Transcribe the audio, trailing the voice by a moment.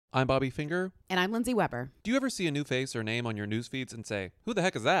I'm Bobby Finger. And I'm Lindsay Weber. Do you ever see a new face or name on your news feeds and say, who the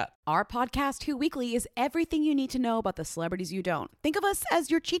heck is that? Our podcast, Who Weekly, is everything you need to know about the celebrities you don't. Think of us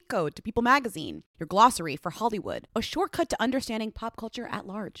as your cheat code to People magazine, your glossary for Hollywood, a shortcut to understanding pop culture at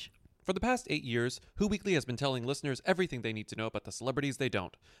large. For the past 8 years, Who Weekly has been telling listeners everything they need to know about the celebrities they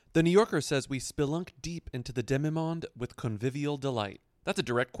don't. The New Yorker says we spelunk deep into the demi-monde with convivial delight. That's a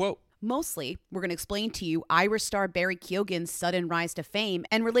direct quote. Mostly, we're going to explain to you Irish star Barry Keoghan's sudden rise to fame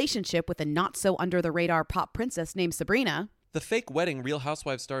and relationship with a not-so-under-the-radar pop princess named Sabrina. The fake wedding Real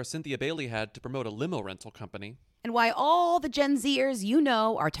Housewives star Cynthia Bailey had to promote a limo rental company. And why all the Gen Zers you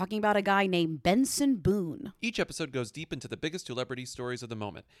know are talking about a guy named Benson Boone. Each episode goes deep into the biggest celebrity stories of the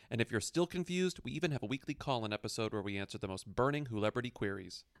moment. And if you're still confused, we even have a weekly call-in episode where we answer the most burning celebrity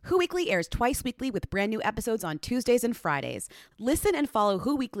queries. Who Weekly airs twice weekly with brand new episodes on Tuesdays and Fridays. Listen and follow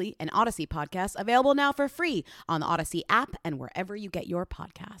Who Weekly, an Odyssey podcast, available now for free on the Odyssey app and wherever you get your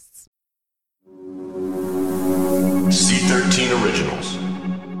podcasts. C13 Originals.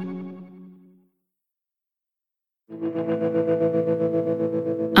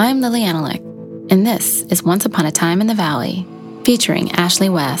 I'm Lily Analik, and this is Once Upon a Time in the Valley, featuring Ashley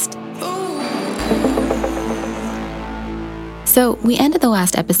West. So, we ended the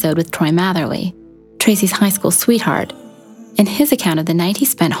last episode with Troy Matherly, Traci's high school sweetheart, and his account of the night he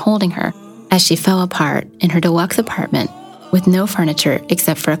spent holding her as she fell apart in her deluxe apartment with no furniture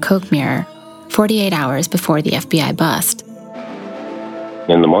except for a Coke mirror, 48 hours before the FBI bust.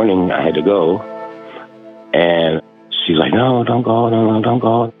 In the morning, I had to go, and she's like, no, don't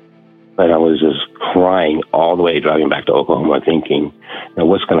go. But I was just crying all the way driving back to Oklahoma thinking,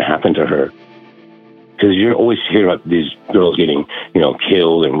 what's going to happen to her? Because you're always hearing about these girls getting,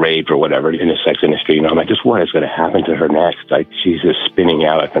 killed and raped or whatever in the sex industry. And I'm like, just what is going to happen to her next? Like, she's just spinning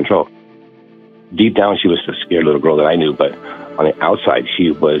out of control. Deep down, she was a scared little girl that I knew, but on the outside,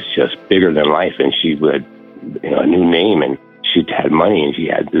 she was just bigger than life, and she had, a new name, and she had money, and she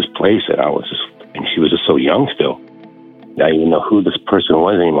had this place, and she was just so young still. I didn't even know who this person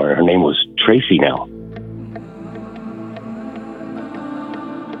was anymore. Her name was Traci now.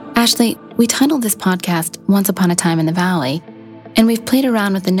 Ashley, we titled this podcast Once Upon a Time in the Valley, and we've played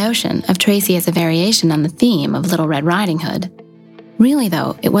around with the notion of Traci as a variation on the theme of Little Red Riding Hood. Really,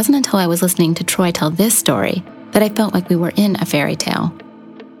 though, it wasn't until I was listening to Troy tell this story that I felt like we were in a fairy tale.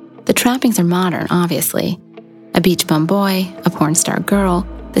 The trappings are modern, obviously. A beach bum boy, a porn star girl,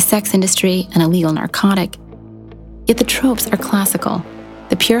 the sex industry, an illegal narcotic. Yet the tropes are classical.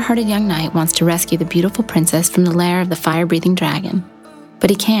 The pure-hearted young knight wants to rescue the beautiful princess from the lair of the fire-breathing dragon. But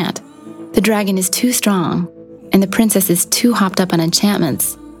he can't. The dragon is too strong, and the princess is too hopped up on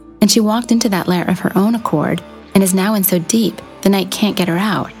enchantments, and she walked into that lair of her own accord and is now in so deep the knight can't get her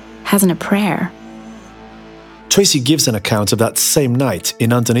out, hasn't a prayer. Traci gives an account of that same night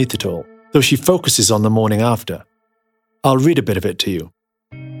in Underneath It All, though she focuses on the morning after. I'll read a bit of it to you.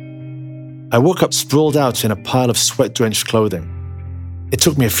 I woke up sprawled out in a pile of sweat-drenched clothing. It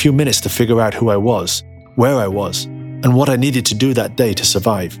took me a few minutes to figure out who I was, where I was, and what I needed to do that day to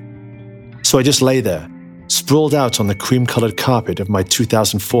survive. So I just lay there, sprawled out on the cream-colored carpet of my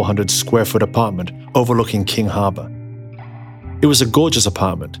 2,400 square foot apartment overlooking King Harbor. It was a gorgeous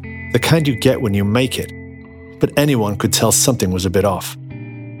apartment, the kind you get when you make it, but anyone could tell something was a bit off.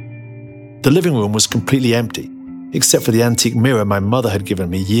 The living room was completely empty, except for the antique mirror my mother had given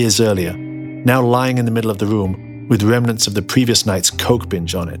me years earlier, now lying in the middle of the room with remnants of the previous night's coke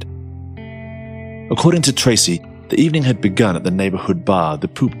binge on it. According to Traci, the evening had begun at the neighborhood bar, the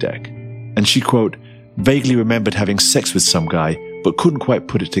Poop Deck, and she, quote, vaguely remembered having sex with some guy but couldn't quite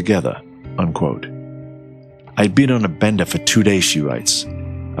put it together, unquote. I'd been on a bender for 2 days, she writes.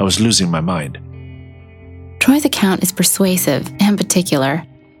 I was losing my mind. Troy's account is persuasive and particular.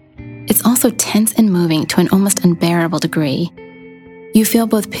 It's also tense and moving to an almost unbearable degree. You feel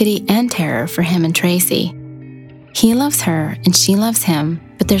both pity and terror for him and Traci. He loves her and she loves him,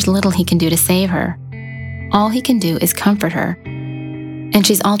 but there's little he can do to save her. All he can do is comfort her. And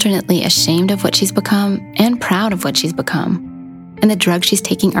she's alternately ashamed of what she's become and proud of what she's become. And the drugs she's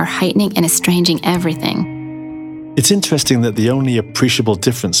taking are heightening and estranging everything. It's interesting that the only appreciable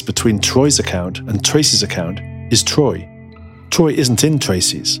difference between Troy's account and Traci's account is Troy. Troy isn't in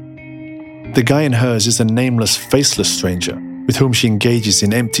Traci's. The guy in hers is a nameless, faceless stranger with whom she engages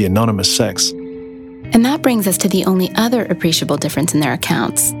in empty, anonymous sex. And that brings us to the only other appreciable difference in their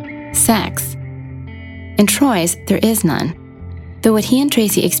accounts: sex. In Troy's, there is none, though what he and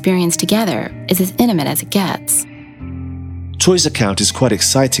Traci experience together is as intimate as it gets. Troy's account is quite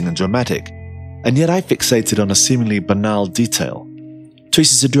exciting and dramatic, and yet I fixated on a seemingly banal detail.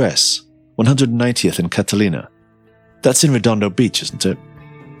 Traci's address, 190th and Catalina. That's in Redondo Beach, isn't it?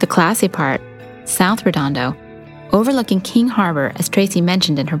 The classy part, South Redondo, overlooking King Harbor as Traci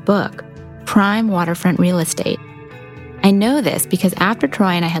mentioned in her book, prime waterfront real estate. I know this because after Troy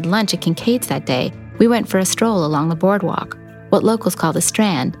and I had lunch at Kincaid's that day, we went for a stroll along the boardwalk, what locals call the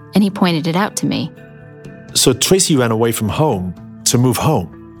Strand, and he pointed it out to me. So Traci ran away from home to move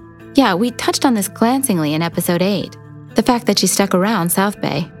home. Yeah, we touched on this glancingly in episode 8, the fact that she stuck around South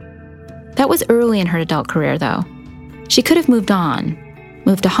Bay. That was early in her adult career, though. She could have moved on,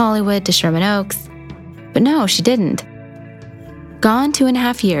 moved to Hollywood, to Sherman Oaks, but no, she didn't. Gone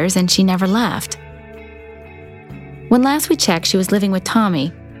 2.5 years, and she never left. When last we checked, she was living with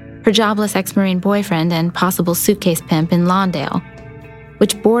Tommy, her jobless ex-Marine boyfriend and possible suitcase pimp in Lawndale,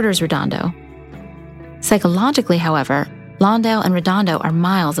 which borders Redondo. Psychologically, however, Lawndale and Redondo are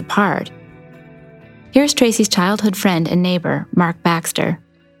miles apart. Here's Traci's childhood friend and neighbor, Mark Baxter.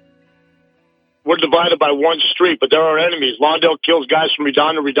 We're divided by one street, but there are enemies. Lawndale kills guys from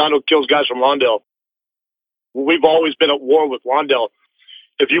Redondo. Redondo kills guys from Lawndale. We've always been at war with Lawndale.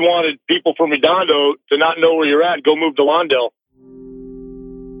 If you wanted people from Redondo to not know where you're at, go move to Lawndale.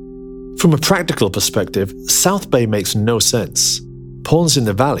 From a practical perspective, South Bay makes no sense. Pawn's in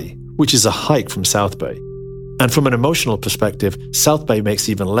the Valley, which is a hike from South Bay. And from an emotional perspective, South Bay makes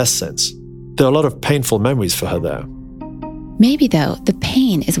even less sense. There are a lot of painful memories for her there. Maybe, though, the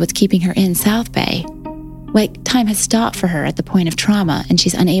pain is what's keeping her in South Bay. Like time has stopped for her at the point of trauma and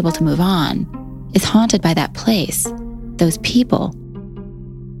she's unable to move on. Is haunted by that place, those people.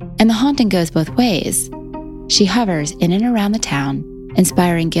 And the haunting goes both ways. She hovers in and around the town,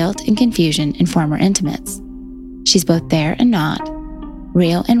 inspiring guilt and confusion in former intimates. She's both there and not,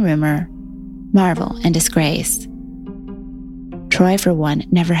 real and rumor, marvel and disgrace. Troy, for one,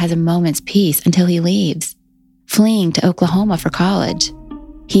 never has a moment's peace until he leaves, fleeing to Oklahoma for college.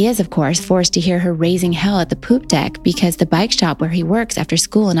 He is, of course, forced to hear her raising hell at the poop deck because the bike shop where he works after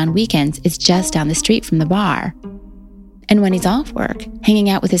school and on weekends is just down the street from the bar. And when he's off work, hanging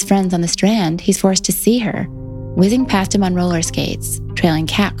out with his friends on the Strand, he's forced to see her, whizzing past him on roller skates, trailing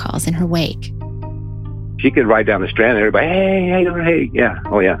catcalls in her wake. She could ride down the Strand and everybody, hey, how you doing? Hey, yeah,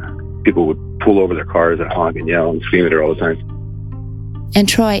 oh yeah. People would pull over their cars and honk and yell and scream at her all the time. And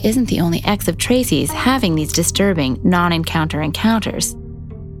Troy isn't the only ex of Traci's having these disturbing non-encounter encounters.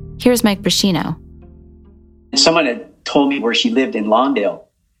 Here's Mike Brashino. Someone had told me where she lived in Lawndale,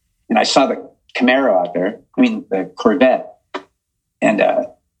 and I saw the Camaro out there, the Corvette, and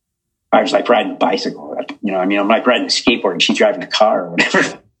I was like riding a bicycle, I'm like riding a skateboard and she's driving a car or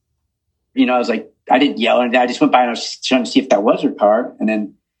whatever. I was like, I didn't yell, and I just went by and I was trying to see if that was her car, and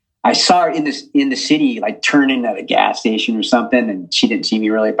then I saw her in the city, like turning at a gas station or something, and she didn't see me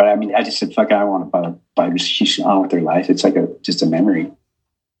really, but I just said, fuck it, I want to buy her. She's on with her life. It's like just a memory.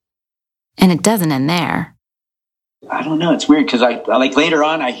 And it doesn't end there. I don't know. It's weird because I like later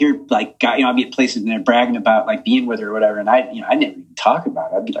on I hear like I'll be at places and they're bragging about like being with her or whatever, and I never even talk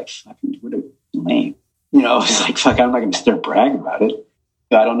about it. I'd be like, fucking what a lame. It's like fuck. I'm not going to start bragging about it.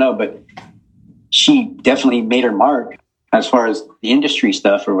 I don't know, but she definitely made her mark as far as the industry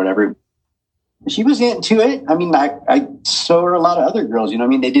stuff or whatever. She was into it. I saw her a lot of other girls.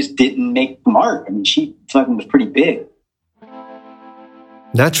 They just didn't make the mark. She fucking was pretty big.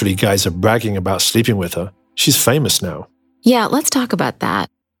 Naturally, guys are bragging about sleeping with her. She's famous now. Yeah, let's talk about that.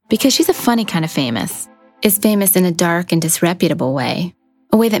 Because she's a funny kind of famous. Is famous in a dark and disreputable way.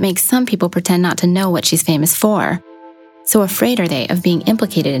 A way that makes some people pretend not to know what she's famous for. So afraid are they of being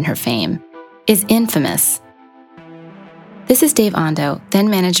implicated in her fame. Is infamous. This is Dave Ondo, then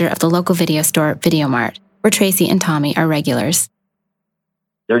manager of the local video store Video Mart, where Traci and Tommy are regulars.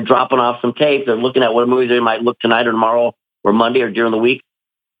 They're dropping off some tape. They're looking at what movies they might look tonight or tomorrow or Monday or during the week.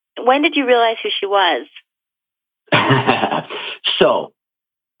 When did you realize who she was? So,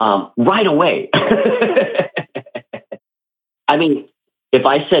 right away. If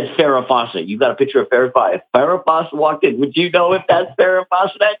I said Farrah Fawcett, you got a picture of Farrah Fawcett. If Farrah Fawcett walked in, would you know if that's Farrah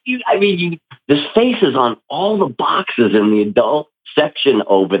Fawcett? There's faces on all the boxes in the adult section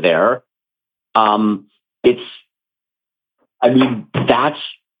over there. That's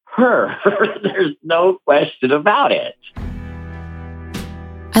her. There's no question about it.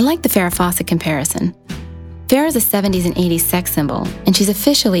 I like the Farrah Fawcett comparison. Farrah's a 70s and 80s sex symbol, and she's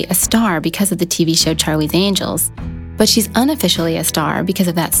officially a star because of the TV show Charlie's Angels. But she's unofficially a star because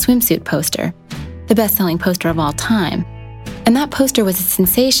of that swimsuit poster, the best-selling poster of all time. And that poster was a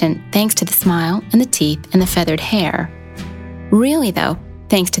sensation thanks to the smile and the teeth and the feathered hair. Really, though,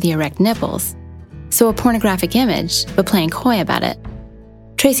 thanks to the erect nipples. So a pornographic image, but playing coy about it.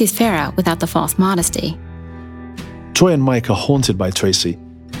 Traci's Farrah without the false modesty. Troy and Mike are haunted by Traci.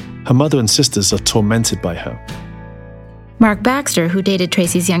 Her mother and sisters are tormented by her. Mark Baxter, who dated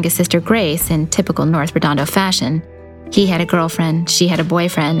Traci's youngest sister Grace in typical North Redondo fashion, he had a girlfriend, she had a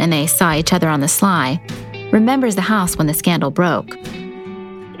boyfriend, and they saw each other on the sly, remembers the house when the scandal broke.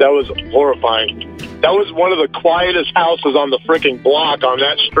 That was horrifying. That was one of the quietest houses on the freaking block on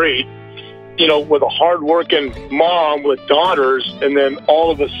that street, you know, with a hard-working mom with daughters, and then all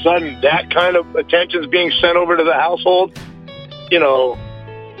of a sudden that kind of attention's being sent over to the household. You know,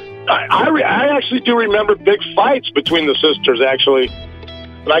 I actually do remember big fights between the sisters, actually.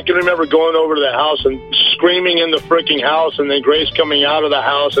 And I can remember going over to the house and screaming in the freaking house, and then Grace coming out of the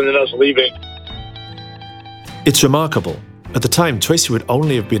house and then us leaving. It's remarkable. At the time, Traci would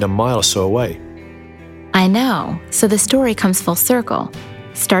only have been a mile or so away. I know, so the story comes full circle.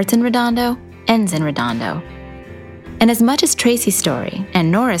 Starts in Redondo, ends in Redondo. And as much as Traci's story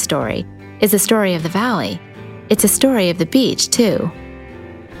and Nora's story is a story of the valley, it's a story of the beach, too.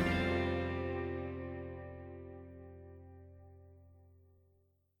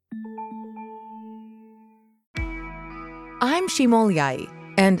 I'm Shimol Yai,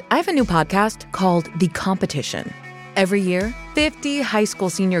 and I have a new podcast called The Competition. Every year, 50 high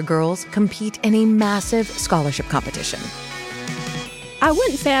school senior girls compete in a massive scholarship competition. I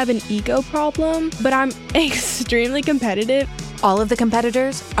wouldn't say I have an ego problem, but I'm extremely competitive. All of the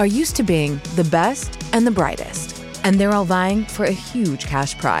competitors are used to being the best and the brightest, and they're all vying for a huge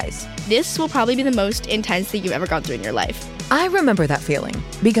cash prize. This will probably be the most intense thing you've ever gone through in your life. I remember that feeling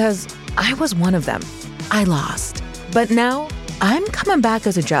because I was one of them. I lost. But now, I'm coming back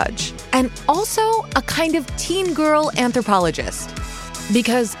as a judge and also a kind of teen girl anthropologist.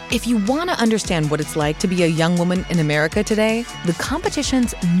 Because if you want to understand what it's like to be a young woman in America today, the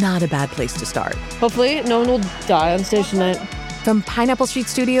competition's not a bad place to start. Hopefully, no one will die on stage tonight. From Pineapple Street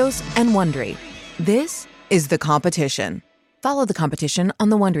Studios and Wondery, this is The Competition. Follow The Competition on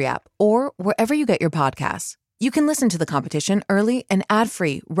the Wondery app or wherever you get your podcasts. You can listen to The Competition early and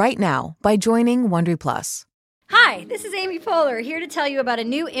ad-free right now by joining Wondery Plus. Hi, this is Amy Poehler, here to tell you about a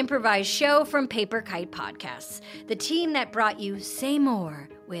new improvised show from Paper Kite Podcasts, the team that brought you Say More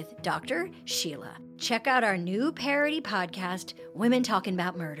with Dr. Sheila. Check out our new parody podcast, Women Talking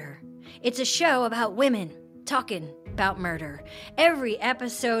About Murder. It's a show about women talking about murder. Every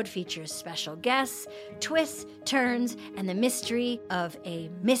episode features special guests, twists, turns, and the mystery of a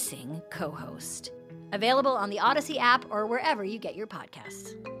missing co-host. Available on the Odyssey app or wherever you get your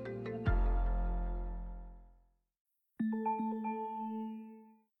podcasts.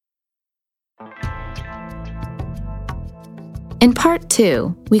 In part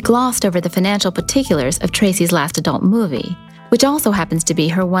 2, we glossed over the financial particulars of Traci's last adult movie, which also happens to be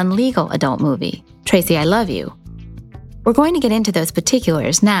her one legal adult movie, Traci, I Love You. We're going to get into those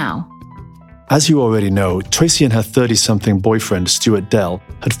particulars now. As you already know, Traci and her 30-something boyfriend, Stuart Dell,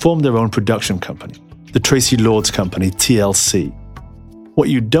 had formed their own production company, the Traci Lords Company, TLC. What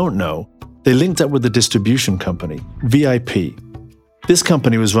you don't know, they linked up with the distribution company, VIP. This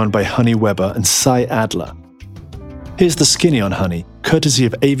company was run by Honey Weber and Cy Adler. Here's the skinny on Honey, courtesy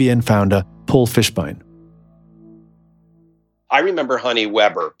of AVN founder Paul Fishbein. I remember Honey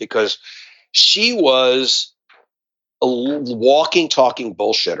Weber because she was a walking, talking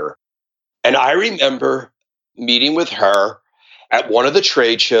bullshitter. And I remember meeting with her at one of the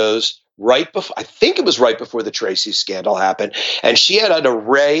trade shows right before, I think it was right before the Traci scandal happened. And she had an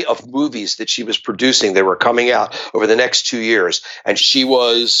array of movies that she was producing. They were coming out over the next 2 years. And she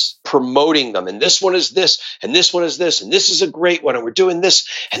was promoting them. And this one is this, and this one is this, and this is a great one. And we're doing this,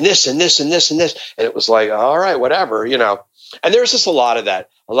 and this, and this, and this, and this. And it was like, all right, whatever, you know. And there's just a lot of that.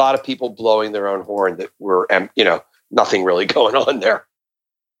 A lot of people blowing their own horn that were, you know, nothing really going on there.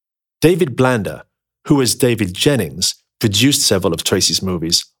 David Blander, who as David Jennings, produced several of Traci's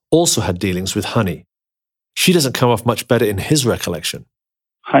movies, also had dealings with Honey. She doesn't come off much better in his recollection.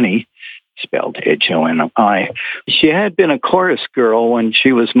 Honey, spelled H-O-N-I. She had been a chorus girl when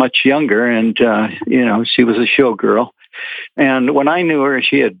she was much younger, and, she was a showgirl. And when I knew her,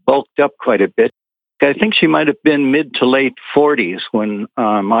 she had bulked up quite a bit. I think she might have been mid to late 40s when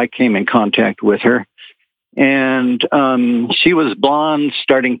I came in contact with her. And she was blonde,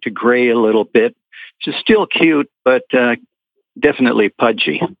 starting to gray a little bit. She's still cute, but definitely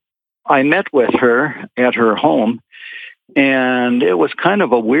pudgy. I met with her at her home, and it was kind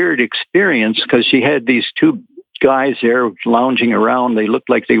of a weird experience because she had these two guys there lounging around. They looked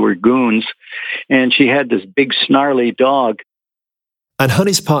like they were goons, and she had this big snarly dog. And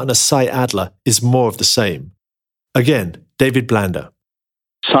Honey's partner, Cy Adler, is more of the same. Again, David Blander.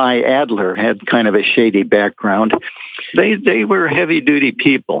 Cy Adler had kind of a shady background. They were heavy-duty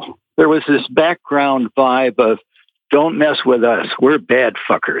people. There was this background vibe of, don't mess with us, we're bad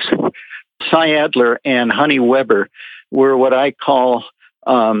fuckers. Cy Adler and Honey Weber were what I call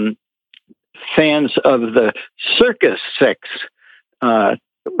fans of the circus sex.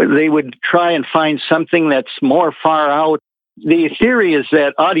 They would try and find something that's more far out. The theory is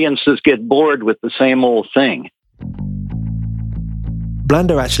that audiences get bored with the same old thing.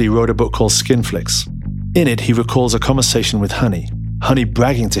 Blanda actually wrote a book called Skinflix. In it, he recalls a conversation with Honey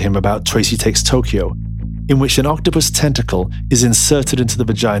bragging to him about Traci Takes Tokyo, in which an octopus tentacle is inserted into the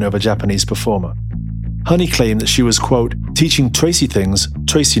vagina of a Japanese performer. Honey claimed that she was, quote, teaching Traci things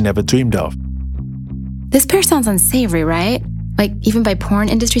Traci never dreamed of. This pair sounds unsavory, right? Like, even by porn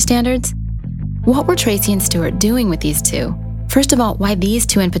industry standards? What were Traci and Stewart doing with these two? First of all, why these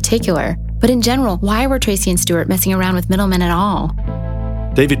two in particular? But in general, why were Traci and Stewart messing around with middlemen at all?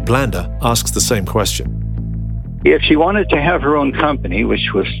 David Blanda asks the same question. If she wanted to have her own company,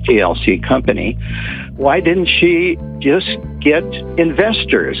 which was TLC Company, why didn't she just get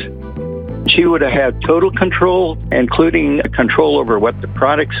investors? She would have had total control, including control over what the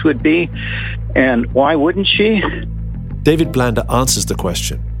products would be. And why wouldn't she? David Blanda answers the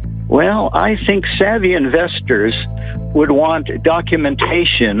question. Well, I think savvy investors would want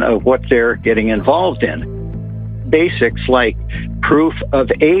documentation of what they're getting involved in. Basics like proof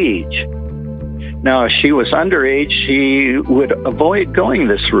of age. Now, if she was underage, she would avoid going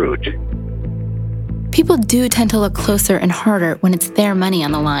this route. People do tend to look closer and harder when it's their money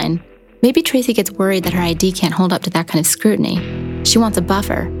on the line. Maybe Traci gets worried that her ID can't hold up to that kind of scrutiny. She wants a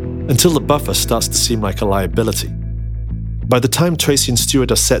buffer. Until the buffer starts to seem like a liability. By the time Traci and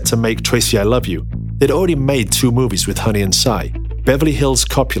Stewart are set to make Traci I Love You, they'd already made 2 movies with Honey and Cy, Beverly Hills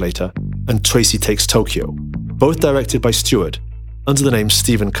Copulator and Traci Takes Tokyo, both directed by Stewart under the name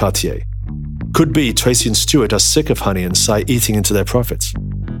Stephen Cartier. Could be Traci and Stewart are sick of Honey and Cy eating into their profits.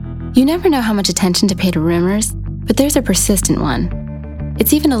 You never know how much attention to pay to rumors, but there's a persistent one.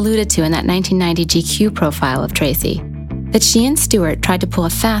 It's even alluded to in that 1990 GQ profile of Traci, that she and Stewart tried to pull a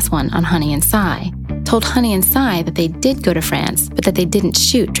fast one on Honey and Cy, told Honey and Cy that they did go to France, but that they didn't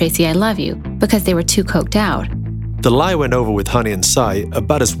shoot Traci I Love You because they were too coked out. The lie went over with Honey and Cy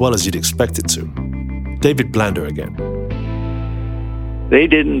about as well as you'd expect it to. David Blanda again. They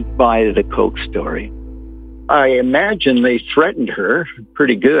didn't buy the coke story. I imagine they threatened her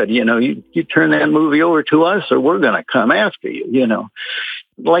pretty good. You know, you turn that movie over to us or we're going to come after you, you know.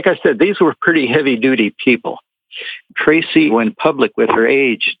 Like I said, these were pretty heavy-duty people. Traci went public with her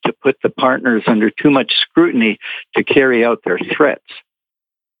age to put the partners under too much scrutiny to carry out their threats.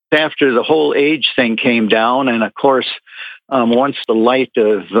 After the whole age thing came down, and of course, once the light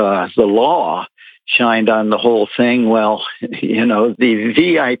of the law shined on the whole thing, well, you know, the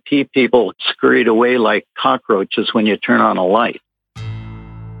VIP people scurried away like cockroaches when you turn on a light.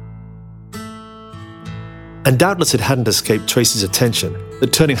 And doubtless it hadn't escaped Traci's attention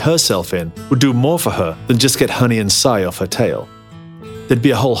that turning herself in would do more for her than just get Honey and Cy off her tail. There'd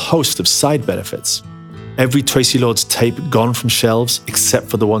be a whole host of side benefits. Every Traci Lord's tape gone from shelves except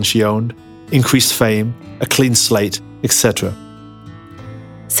for the one she owned, increased fame, a clean slate, etc.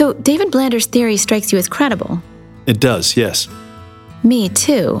 So David Blander's theory strikes you as credible? It does, yes. Me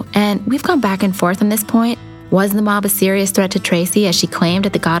too, and we've gone back and forth on this point. Was the mob a serious threat to Traci as she claimed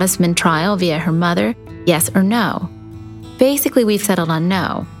at the Gottesman trial via her mother? Yes or no? Basically, we've settled on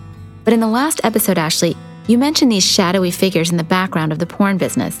no. But in the last episode, Ashley, you mentioned these shadowy figures in the background of the porn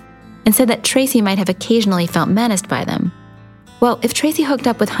business and said that Traci might have occasionally felt menaced by them. Well, if Traci hooked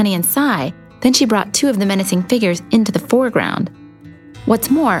up with Honey and Cy, then she brought 2 of the menacing figures into the foreground.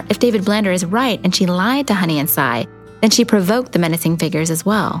 What's more, if David Blander is right and she lied to Honey and Cy, then she provoked the menacing figures as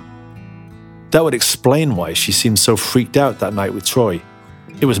well. That would explain why she seemed so freaked out that night with Troy.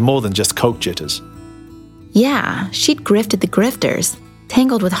 It was more than just coke jitters. Yeah, she'd grifted the grifters,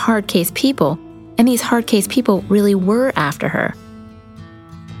 tangled with hard case people, and these hard case people really were after her.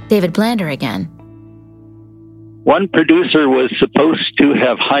 David Blander again. One producer was supposed to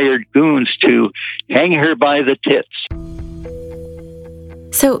have hired goons to hang her by the tits.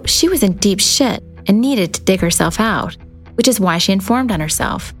 So she was in deep shit and needed to dig herself out, which is why she informed on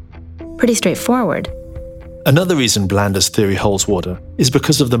herself. Pretty straightforward. Another reason Blander's theory holds water is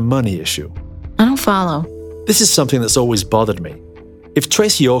because of the money issue. I don't follow. This is something that's always bothered me. If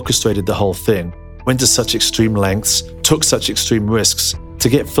Traci orchestrated the whole thing, went to such extreme lengths, took such extreme risks to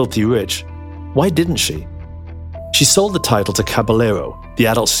get filthy rich, why didn't she? She sold the title to Caballero, the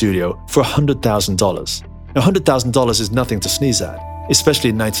adult studio, for $100,000. Now, $100,000 is nothing to sneeze at,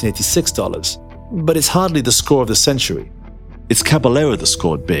 especially in 1986 dollars, but it's hardly the score of the century. It's Caballero that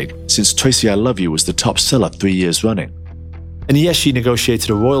scored big, since Traci I Love You was the top seller 3 years running. And yes, she negotiated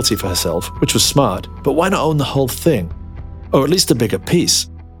a royalty for herself, which was smart, but why not own the whole thing? Or at least a bigger piece?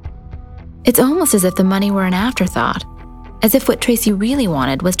 It's almost as if the money were an afterthought. as if what Traci really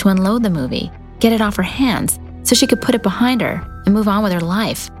wanted was to unload the movie, get it off her hands, so she could put it behind her and move on with her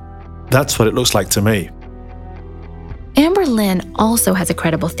life. That's what it looks like to me. Amber Lynn also has a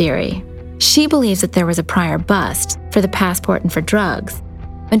credible theory. She believes that there was a prior bust for the passport and for drugs.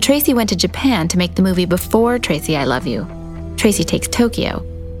 When Traci went to Japan to make the movie before Traci, I Love You, Traci Takes Tokyo.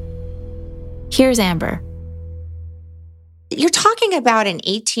 Here's Amber. You're talking about an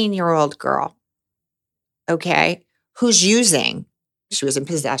 18-year-old girl, okay, who's using. She was in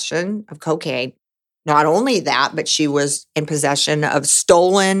possession of cocaine. Not only that, but she was in possession of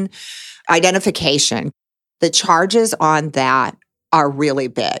stolen identification. The charges on that are really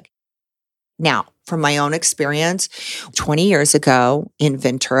big. Now, from my own experience, 20 years ago in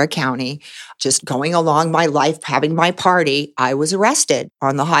Ventura County, just going along my life, having my party, I was arrested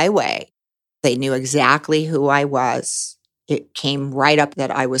on the highway. They knew exactly who I was. It came right up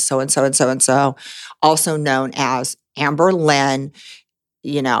that I was so-and-so and so-and-so, also known as Amber Lynn,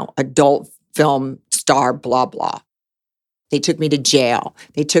 adult film star, blah, blah. They took me to jail.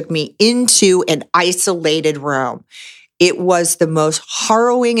 They took me into an isolated room. It was the most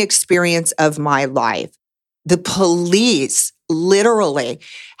harrowing experience of my life. The police, literally,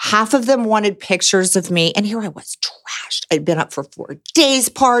 half of them wanted pictures of me. And here I was, trashed. I'd been up for 4 days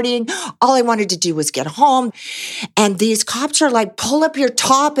partying. All I wanted to do was get home. And these cops are like, pull up your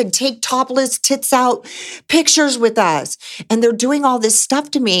top and take topless tits out pictures with us. And they're doing all this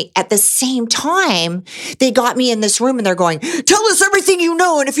stuff to me. At the same time, they got me in this room and they're going, tell us everything you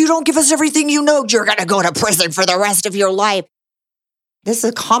know. And if you don't give us everything you know, you're going to go to prison for the rest of your life. This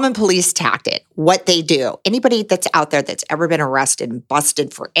is a common police tactic, what they do. Anybody that's out there that's ever been arrested and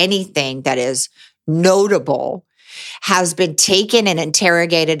busted for anything that is notable has been taken and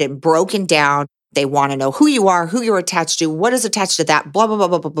interrogated and broken down. They want to know who you are, who you're attached to, what is attached to that, blah, blah, blah,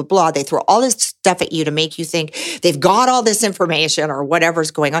 blah, blah, blah, blah. They throw all this stuff at you to make you think they've got all this information or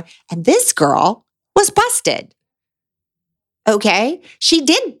whatever's going on. And this girl was busted. Okay, she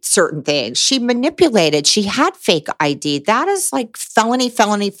did certain things. She manipulated. She had fake ID. That is like felony,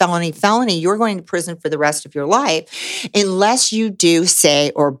 felony, felony, felony. You're going to prison for the rest of your life unless you do,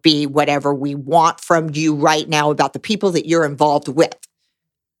 say, or be whatever we want from you right now about the people that you're involved with.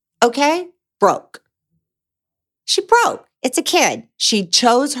 Okay, broke. She broke. It's a kid. She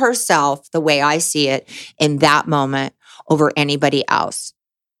chose herself, the way I see it, in that moment over anybody else.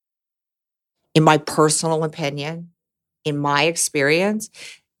 In my personal opinion, in my experience,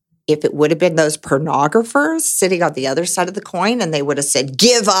 if it would have been those pornographers sitting on the other side of the coin and they would have said,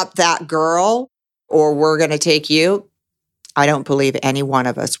 give up that girl or we're going to take you, I don't believe any one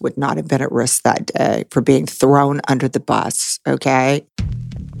of us would not have been at risk that day for being thrown under the bus, okay?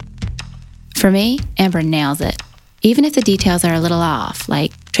 For me, Amber nails it. Even if the details are a little off,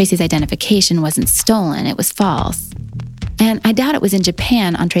 like Traci's identification wasn't stolen, it was false. And I doubt it was in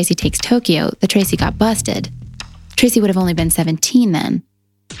Japan on Traci Takes Tokyo that Traci got busted. Traci would have only been 17 then.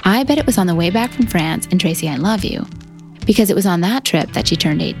 I bet it was on the way back from France in Traci, I Love You, because it was on that trip that she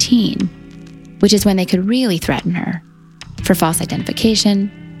turned 18, which is when they could really threaten her. For false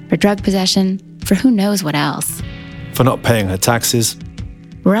identification, for drug possession, for who knows what else. For not paying her taxes.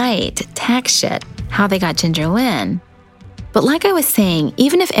 Right, tax shit, how they got Ginger Lynn. But like I was saying,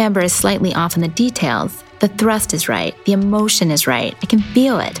 even if Amber is slightly off in the details, the thrust is right, the emotion is right, I can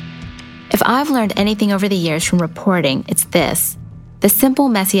feel it. If I've learned anything over the years from reporting, it's this. The simple,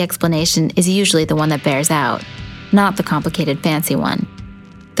 messy explanation is usually the one that bears out, not the complicated, fancy one.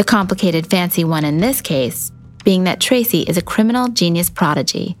 The complicated, fancy one in this case being that Traci is a criminal genius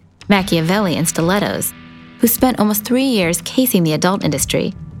prodigy, Machiavelli in stilettos, who spent almost 3 years casing the adult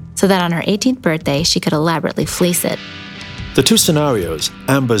industry so that on her 18th birthday she could elaborately fleece it. The two scenarios,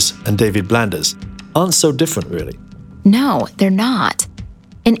 Amber's and David Blander's, aren't so different really. No, they're not.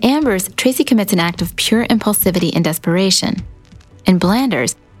 In Amber's, Traci commits an act of pure impulsivity and desperation. In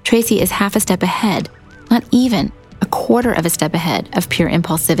Blander's, Traci is half a step ahead, not even a quarter of a step ahead of pure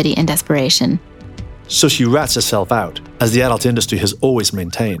impulsivity and desperation. So she rats herself out, as the adult industry has always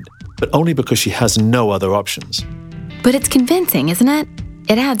maintained, but only because she has no other options. But it's convincing, isn't it?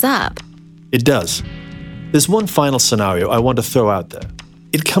 It adds up. It does. There's one final scenario I want to throw out there.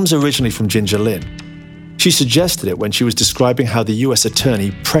 It comes originally from Ginger Lynn. She suggested it when she was describing how the U.S.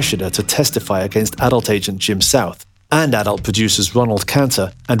 attorney pressured her to testify against adult agent Jim South and adult producers Ronald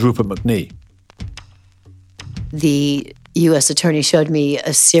Cantor and Rupert McNee. The U.S. attorney showed me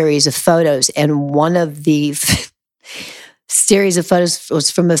a series of photos, and one of the series of photos was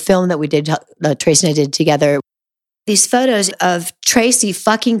from a film that we did, Traci and I did together. These photos of Traci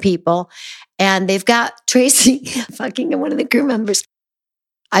fucking people, and they've got Traci fucking one of the crew members.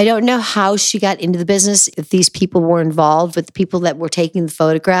 I don't know how she got into the business, if these people were involved, but the people that were taking the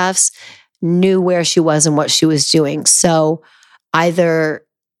photographs knew where she was and what she was doing. So either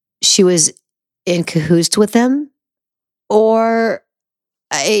she was in cahoots with them, or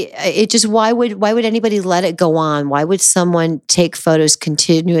why would anybody let it go on? Why would someone take photos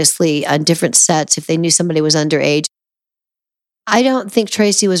continuously on different sets if they knew somebody was underage? I don't think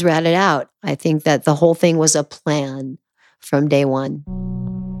Traci was ratted out. I think that the whole thing was a plan from day one.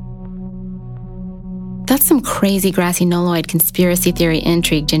 That's some crazy grassy noloid conspiracy theory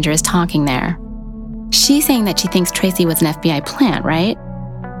intrigue Ginger is talking there. She's saying that she thinks Traci was an FBI plant, right?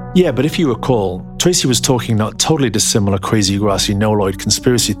 Yeah, but if you recall, Traci was talking not totally dissimilar crazy grassy noloid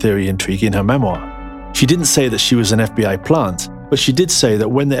conspiracy theory intrigue in her memoir. She didn't say that she was an FBI plant, but she did say that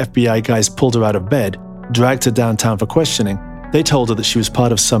when the FBI guys pulled her out of bed, dragged her downtown for questioning, they told her that she was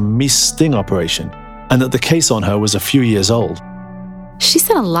part of some Mies sting operation, and that the case on her was a few years old. She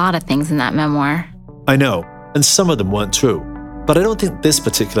said a lot of things in that memoir. I know, and some of them weren't true, but I don't think this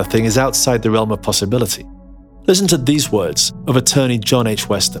particular thing is outside the realm of possibility. Listen to these words of attorney John H.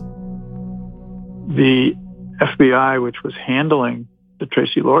 Weston. The FBI, which was handling the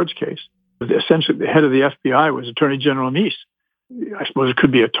Traci Lords case, essentially the head of the FBI was Attorney General Mies. I suppose it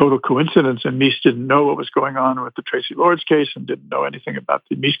could be a total coincidence, and Mies didn't know what was going on with the Traci Lords case and didn't know anything about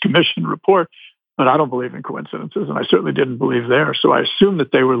the Mies Commission report, but I don't believe in coincidences, and I certainly didn't believe there. So I assume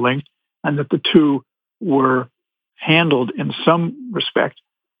that they were linked and that the two were handled in some respect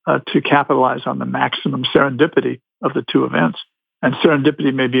to capitalize on the maximum serendipity of the two events. And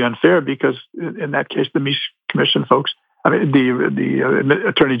serendipity may be unfair because in that case, the Mies Commission folks, the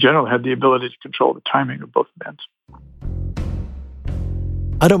Attorney General had the ability to control the timing of both events.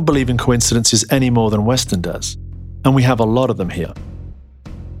 I don't believe in coincidences any more than Weston does, and we have a lot of them here.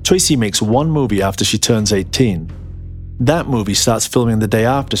 Traci makes one movie after she turns 18. That movie starts filming the day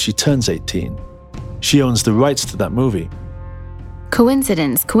after she turns 18. She owns the rights to that movie.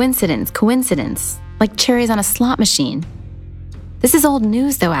 Coincidence, coincidence, coincidence. Like cherries on a slot machine. This is old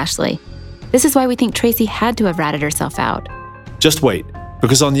news, though, Ashley. This is why we think Traci had to have ratted herself out. Just wait,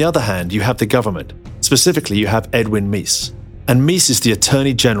 because on the other hand, you have the government. Specifically, you have Edwin Mies. And Mies is the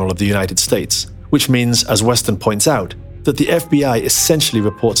Attorney General of the United States, which means, as Weston points out, that the FBI essentially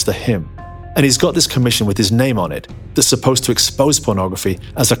reports to him. And he's got this commission with his name on it that's supposed to expose pornography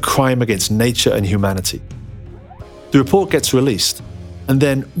as a crime against nature and humanity. The report gets released, and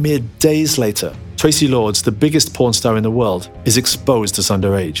then mere days later, Traci Lords, the biggest porn star in the world, is exposed as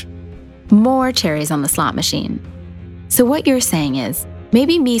underage. More cherries on the slot machine. So what you're saying is,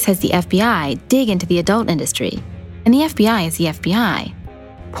 maybe Mies has the FBI dig into the adult industry, and the FBI is the FBI.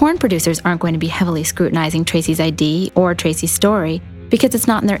 Porn producers aren't going to be heavily scrutinizing Traci's ID or Traci's story because it's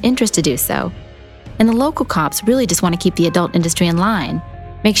not in their interest to do so. And the local cops really just want to keep the adult industry in line,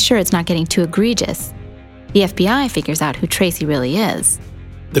 make sure it's not getting too egregious. The FBI figures out who Traci really is.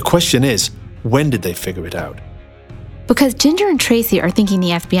 The question is, when did they figure it out? Because Ginger and Traci are thinking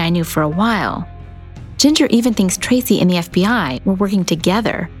the FBI knew for a while. Ginger even thinks Traci and the FBI were working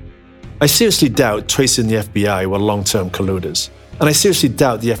together. I seriously doubt Traci and the FBI were long-term colluders. And I seriously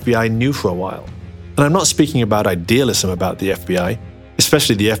doubt the FBI knew for a while. And I'm not speaking about idealism about the FBI,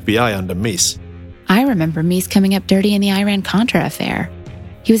 especially the FBI under Mies. I remember Mies coming up dirty in the Iran-Contra affair.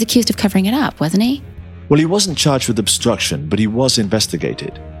 He was accused of covering it up, wasn't he? Well, he wasn't charged with obstruction, but he was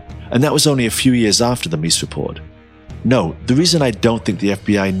investigated. And that was only a few years after the Mies report. No, the reason I don't think the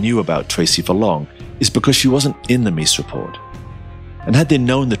FBI knew about Traci for long is because she wasn't in the Mies report. And had they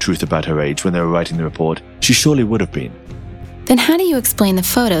known the truth about her age when they were writing the report, she surely would have been. Then how do you explain the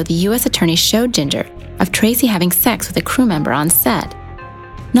photo the U.S. attorney showed Ginger of Traci having sex with a crew member on set?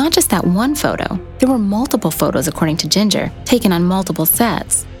 Not just that one photo, there were multiple photos, according to Ginger, taken on multiple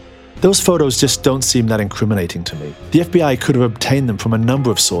sets. Those photos just don't seem that incriminating to me. The FBI could have obtained them from a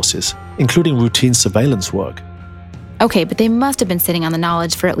number of sources, including routine surveillance work. Okay, but they must have been sitting on the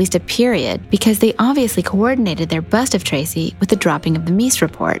knowledge for at least a period because they obviously coordinated their bust of Traci with the dropping of the Mies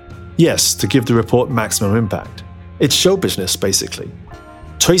report. Yes, to give the report maximum impact. It's show business, basically.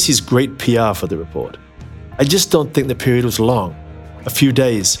 Traci's great PR for the report. I just don't think the period was long. A few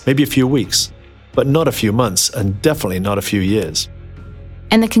days, maybe a few weeks, but not a few months, and definitely not a few years.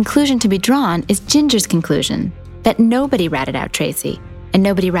 And the conclusion to be drawn is Ginger's conclusion, that nobody ratted out Traci, and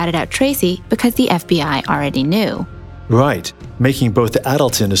nobody ratted out Traci because the FBI already knew. Right, making both the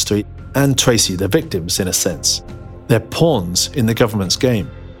adult industry and Traci the victims in a sense. They're pawns in the government's game.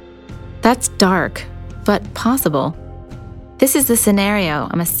 That's dark, but possible. This is the scenario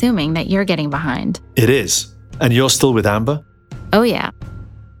I'm assuming that you're getting behind. It is. And you're still with Amber? Oh yeah.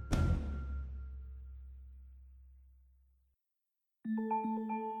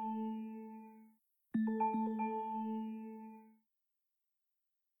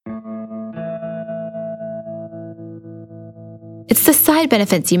 It's the side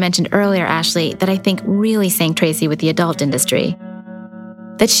benefits you mentioned earlier, Ashley, that I think really sank Traci with the adult industry.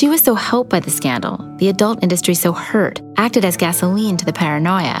 That she was so helped by the scandal, the adult industry so hurt, acted as gasoline to the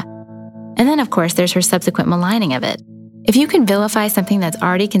paranoia. And then, of course, there's her subsequent maligning of it. If you can vilify something that's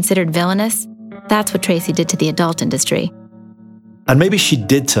already considered villainous, that's what Traci did to the adult industry. And maybe she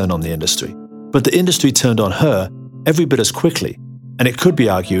did turn on the industry, but the industry turned on her every bit as quickly, and it could be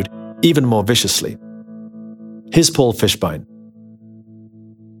argued even more viciously. Here's Paul Fishbein.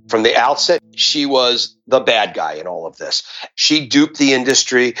 From the outset, she was the bad guy in all of this. She duped the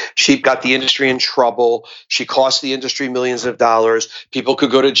industry. She got the industry in trouble. She cost the industry millions of dollars. People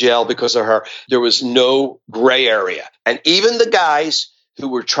could go to jail because of her. There was no gray area. And even the guys who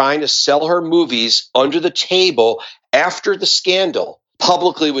were trying to sell her movies under the table after the scandal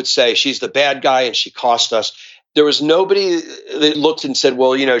publicly would say she's the bad guy and she cost us. There was nobody that looked and said,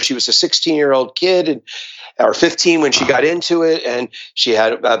 well, she was a 16-year-old kid or 15 when she got into it, and she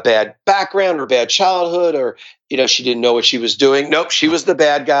had a bad background or bad childhood, or, she didn't know what she was doing. Nope, she was the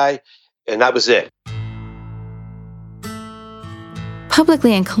bad guy, and that was it.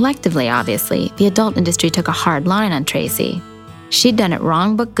 Publicly and collectively, obviously, the adult industry took a hard line on Traci. She'd done it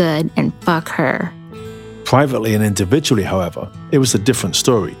wrong but good, and fuck her. Privately and individually, however, it was a different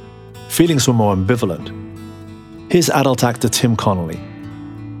story. Feelings were more ambivalent. Here's adult actor Tim Connolly.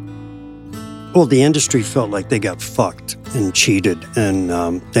 Well, the industry felt like they got fucked and cheated,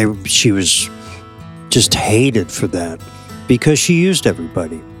 and she was just hated for that because she used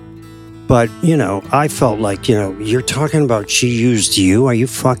everybody. But, I felt like, you're talking about she used you? Are you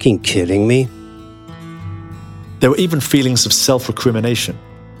fucking kidding me? There were even feelings of self-recrimination.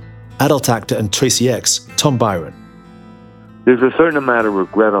 Adult actor and Traci ex, Tom Byron. There's a certain amount of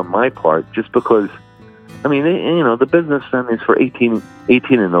regret on my part just because, the business is for 18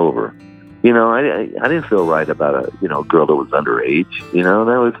 and over. I didn't feel right about a girl that was underage.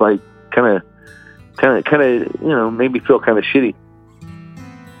 That was like kind of made me feel kind of shitty.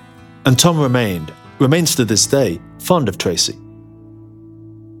 And Tom remains to this day fond of Traci.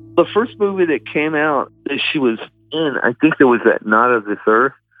 The first movie that came out that she was in, I think there was that Not of This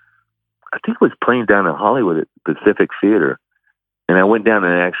Earth. I think it was playing down in Hollywood at Pacific Theater, and I went down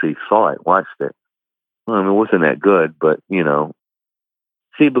and actually saw it, watched it. Well, it wasn't that good, but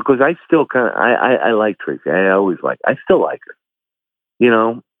see, because I still I like Traci. I still like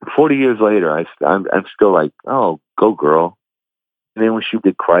her. 40 years later, I'm still like, oh, go girl. And then when she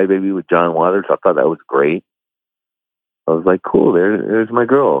did Cry Baby with John Waters, I thought that was great. I was like, cool, there's my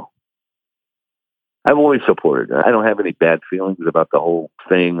girl. I've always supported her. I don't have any bad feelings about the whole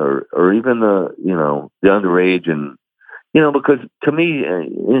thing or even the underage and, because to me,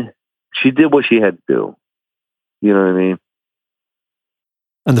 she did what she had to do. You know what I mean?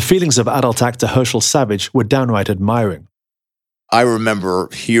 And the feelings of adult actor Herschel Savage were downright admiring. I remember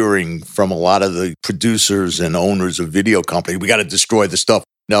hearing from a lot of the producers and owners of video companies, we got to destroy the stuff.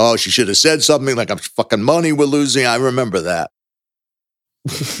 No, she should have said something like, I'm fucking money we're losing. I remember that.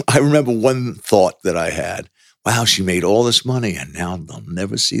 I remember one thought that I had. Wow, she made all this money and now they'll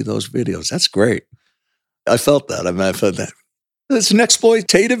never see those videos. That's great. I felt that. I felt that. It's an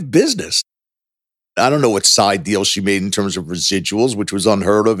exploitative business. I don't know what side deal she made in terms of residuals, which was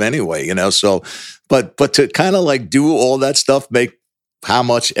unheard of anyway, so, but to kind of like do all that stuff, make how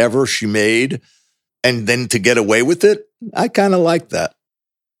much ever she made, and then to get away with it, I kind of like that.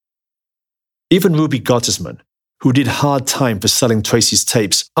 Even Ruby Gottesman, who did hard time for selling Traci's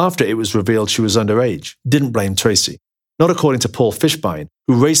tapes after it was revealed she was underage, didn't blame Traci. Not according to Paul Fishbein,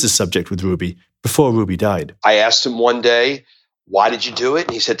 who raised the subject with Ruby before Ruby died. I asked him one day, why did you do it?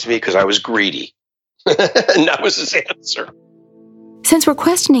 And he said to me, because I was greedy. And that was his answer. Since we're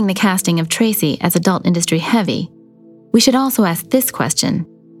questioning the casting of Traci as adult industry heavy, we should also ask this question.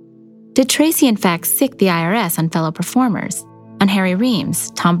 Did Traci in fact sick the IRS on fellow performers? On Harry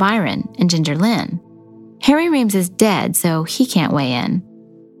Reams, Tom Byron, and Ginger Lynn? Harry Reams is dead, so he can't weigh in.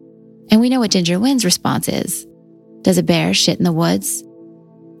 And we know what Ginger Lynn's response is. Does a bear shit in the woods?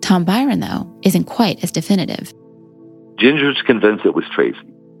 Tom Byron, though, isn't quite as definitive. Ginger's convinced it was Traci.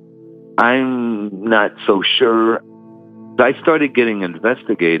 I'm not so sure. I started getting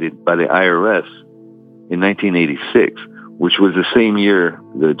investigated by the IRS in 1986, which was the same year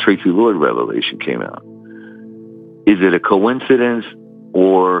the Traci Lord revelation came out. Is it a coincidence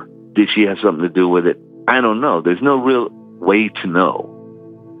or did she have something to do with it? I don't know. There's no real way to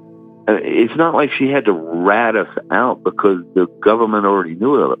know. It's not like she had to rat us out because the government already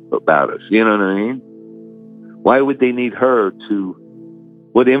knew about us. You know what I mean? Why would they need her to...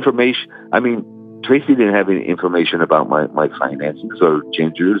 What information? I mean, Traci didn't have any information about my finances or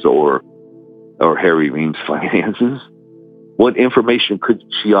Ginger's or Harry Reams' finances. what information could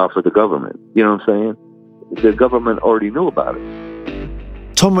she offer the government? You know what I'm saying? The government already knew about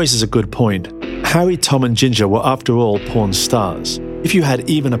it. Tom raises a good point. Harry, Tom, and Ginger were, after all, porn stars. If you had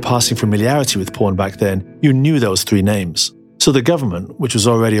even a passing familiarity with porn back then, you knew those three names. So the government, which was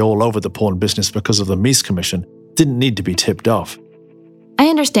already all over the porn business because of the Meese Commission, didn't need to be tipped off. I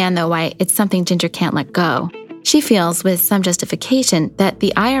understand, though, why it's something Ginger can't let go. She feels, with some justification, that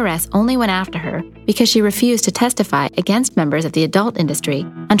the IRS only went after her because she refused to testify against members of the adult industry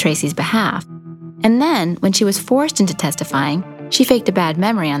on Traci's behalf. And then, when she was forced into testifying, she faked a bad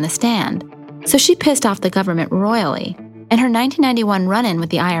memory on the stand. So she pissed off the government royally. And her 1991 run-in with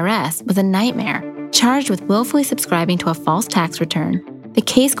the IRS was a nightmare, charged with willfully subscribing to a false tax return, the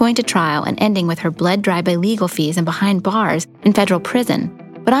case going to trial and ending with her bled dry by legal fees and behind bars in federal prison.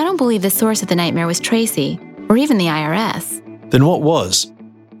 But I don't believe the source of the nightmare was Traci, or even the IRS. Then what was?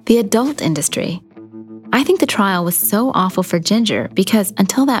 The adult industry. I think the trial was so awful for Ginger because,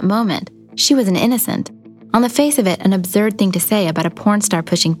 until that moment, she was an innocent. On the face of it, an absurd thing to say about a porn star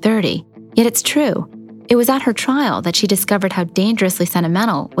pushing 30, yet it's true. It was at her trial that she discovered how dangerously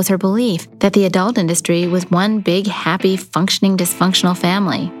sentimental was her belief that the adult industry was one big, happy, functioning, dysfunctional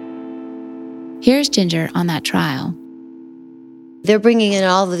family. Here's Ginger on that trial. They're bringing in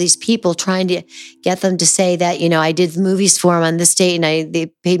all of these people, trying to get them to say that, I did movies for them on this date and they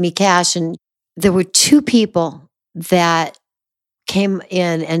paid me cash. And there were two people that came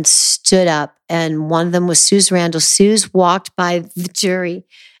in and stood up. And one of them was Suze Randall. Suze walked by the jury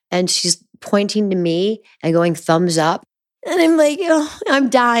and she's pointing to me and going thumbs up. And I'm like,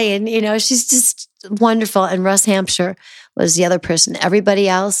 I'm dying. She's just wonderful. And Russ Hampshire was the other person. Everybody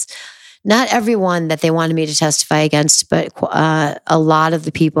else, not everyone that they wanted me to testify against, but a lot of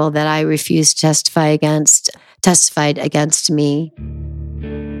the people that I refused to testify against testified against me.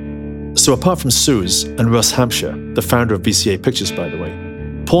 So apart from Suze and Russ Hampshire, the founder of VCA Pictures, by the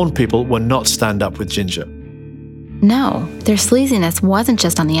way, porn people were not stand up with Ginger. No, their sleaziness wasn't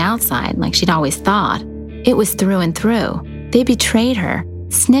just on the outside, like she'd always thought. It was through and through. They betrayed her,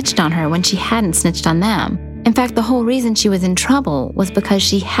 snitched on her when she hadn't snitched on them. In fact, the whole reason she was in trouble was because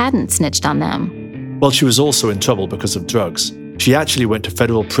she hadn't snitched on them. Well, she was also in trouble because of drugs. She actually went to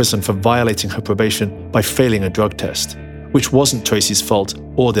federal prison for violating her probation by failing a drug test, which wasn't Traci's fault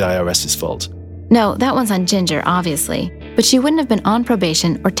or the IRS's fault. No, that one's on Ginger, obviously. But she wouldn't have been on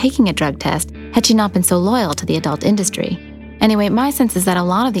probation or taking a drug test had she not been so loyal to the adult industry. Anyway, my sense is that a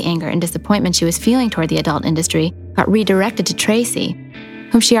lot of the anger and disappointment she was feeling toward the adult industry got redirected to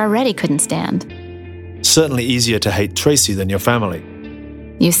Traci, whom she already couldn't stand. Certainly easier to hate Traci than your family.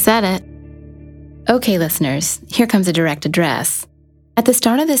 You said it. Okay, listeners, here comes a direct address. At the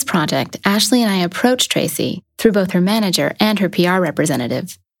start of this project, Ashley and I approached Traci through both her manager and her PR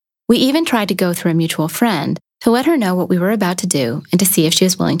representative. We even tried to go through a mutual friend to let her know what we were about to do and to see if she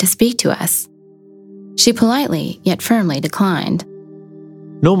was willing to speak to us. She politely, yet firmly declined.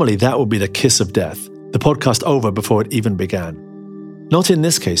 Normally, that would be the kiss of death, the podcast over before it even began. Not in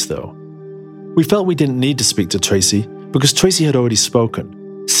this case, though. We felt we didn't need to speak to Traci because Traci had already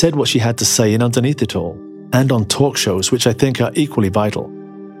spoken, said what she had to say in Underneath It All, and on talk shows, which I think are equally vital.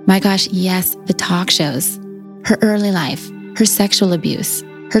 My gosh, yes, the talk shows. Her early life, her sexual abuse,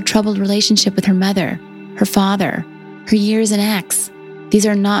 her troubled relationship with her mother, her father, her years in X. These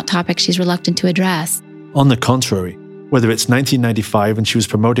are not topics she's reluctant to address. On the contrary, whether it's 1995 and she was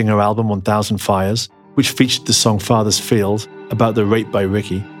promoting her album 1000 Fires, which featured the song Father's Field about the rape by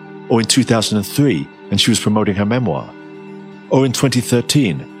Ricky, or in 2003 and she was promoting her memoir, or in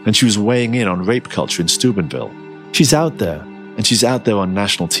 2013 and she was weighing in on rape culture in Steubenville. She's out there, and she's out there on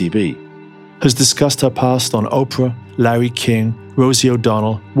national TV. Has discussed her past on Oprah, Larry King, Rosie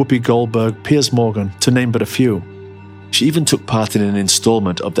O'Donnell, Whoopi Goldberg, Piers Morgan, to name but a few. She even took part in an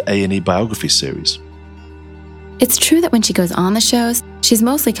installment of the A&E biography series. It's true that when she goes on the shows, she's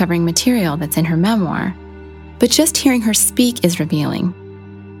mostly covering material that's in her memoir. But just hearing her speak is revealing.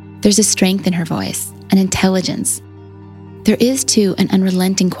 There's a strength in her voice, an intelligence. There is, too, an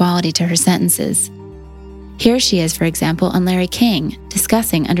unrelenting quality to her sentences. Here she is, for example, on Larry King,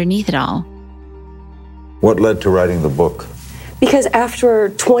 discussing Underneath It All. What led to writing the book? Because after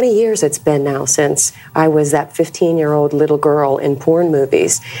 20 years it's been now since I was that 15-year-old little girl in porn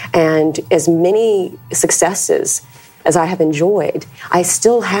movies, and as many successes as I have enjoyed, I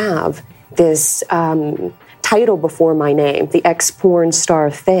still have this title before my name, the ex-porn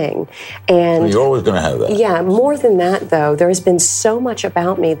star thing. And so you're always going to have that. Yeah, more than that, though, there has been so much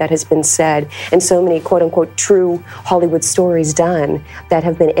about me that has been said, and so many quote-unquote true Hollywood stories done that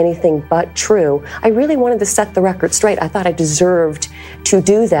have been anything but true. I really wanted to set the record straight. I thought I deserved to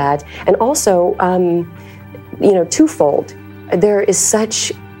do that. And also, twofold. There is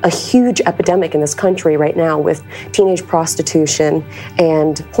such a huge epidemic in this country right now with teenage prostitution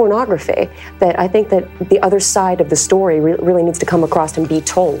and pornography that I think that the other side of the story really needs to come across and be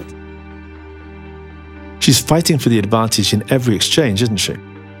told. She's fighting for the advantage in every exchange, isn't she?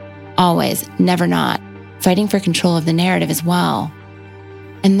 Always, never not. Fighting for control of the narrative as well.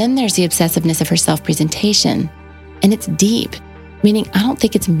 And then there's the obsessiveness of her self-presentation. And it's deep, meaning I don't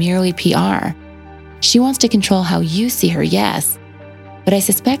think it's merely PR. She wants to control how you see her, yes, but I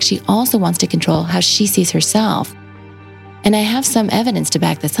suspect she also wants to control how she sees herself. And I have some evidence to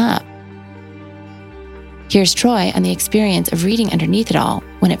back this up. Here's Troy on the experience of reading Underneath It All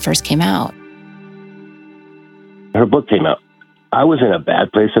when it first came out. Her book came out. I was in a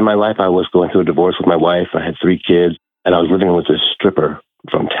bad place in my life. I was going through a divorce with my wife. I had 3 kids, and I was living with this stripper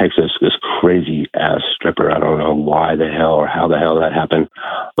from Texas, this crazy-ass stripper. I don't know why the hell or how the hell that happened,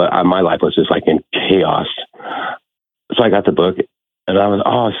 but my life was just like in chaos. So I got the book, and I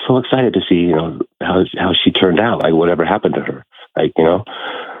was so excited to see, how she turned out, like whatever happened to her,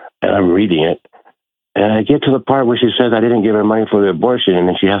 and I'm reading it, and I get to the part where she says I didn't give her money for the abortion, and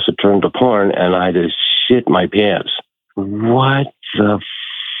then she has to turn to porn, and I just shit my pants. What the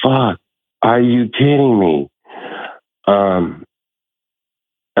fuck? Are you kidding me?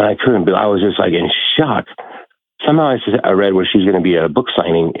 And I couldn't believe, I was just like in shock. Somehow I read where she's going to be at a book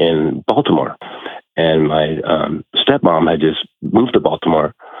signing in Baltimore. And my stepmom had just moved to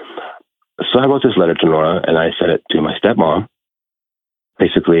Baltimore. So I wrote this letter to Nora, and I sent it to my stepmom.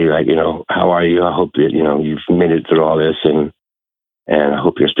 Basically, like, how are you? I hope that, you've made it through all this, and I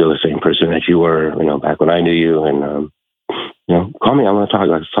hope you're still the same person that you were, back when I knew you. And, call me. I want to talk.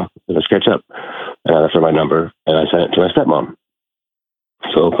 Let's talk. Let's catch up. And I left her my number, and I sent it to my stepmom.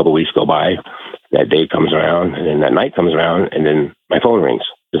 So a couple of weeks go by. That day comes around, and then that night comes around, and then my phone rings.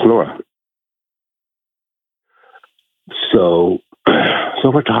 It's Nora. So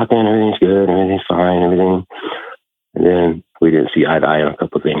we're talking, everything's good, everything's fine, everything. And then we didn't see eye to eye on a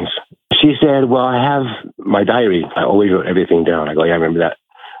couple of things. She said, well, I have my diary. I always wrote everything down. I go, yeah, I remember that.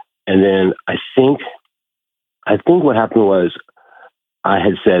 And then I think what happened was I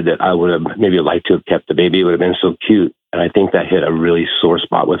had said that I would have maybe liked to have kept the baby. It would have been so cute. And I think that hit a really sore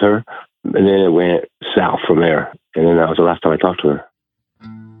spot with her. And then it went south from there. And then that was the last time I talked to her.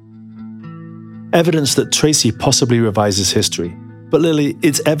 Evidence that Traci possibly revises history. But Lily,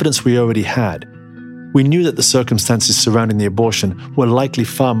 it's evidence we already had. We knew that the circumstances surrounding the abortion were likely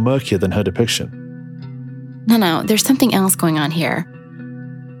far murkier than her depiction. No, there's something else going on here.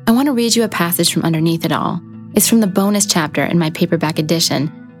 I want to read you a passage from Underneath It All. It's from the bonus chapter in my paperback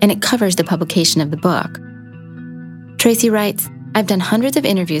edition, and it covers the publication of the book. Traci writes, I've done hundreds of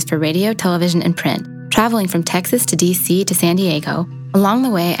interviews for radio, television, and print, traveling from Texas to D.C. to San Diego. Along the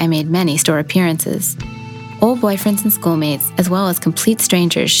way, I made many store appearances. Old boyfriends and schoolmates, as well as complete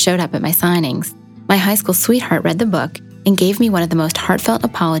strangers, showed up at my signings. My high school sweetheart read the book and gave me one of the most heartfelt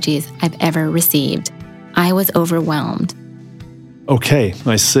apologies I've ever received. I was overwhelmed. Okay,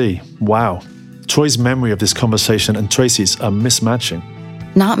 I see. Wow. Troy's memory of this conversation and Traci's are mismatching.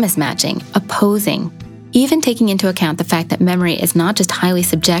 Not mismatching, opposing. Even taking into account the fact that memory is not just highly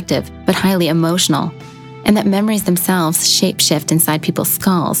subjective, but highly emotional, and that memories themselves shape-shift inside people's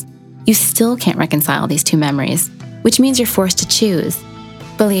skulls, you still can't reconcile these two memories, which means you're forced to choose.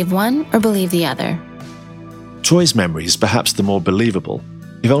 Believe one or believe the other. Troy's memory is perhaps the more believable,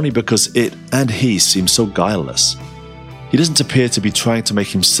 if only because it and he seem so guileless. He doesn't appear to be trying to make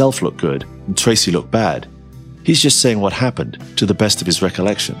himself look good and Traci look bad. He's just saying what happened to the best of his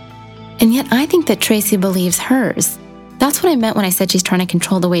recollection. And yet I think that Traci believes hers. That's what I meant when I said she's trying to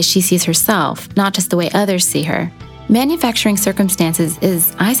control the way she sees herself, not just the way others see her. Manufacturing circumstances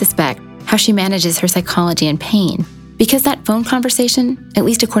is, I suspect, how she manages her psychology and pain. Because that phone conversation, at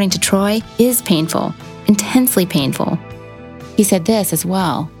least according to Troy, is painful, intensely painful. He said this as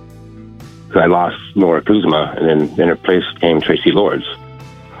well. I lost Laura Kuzma, and then in her place came Traci Lords.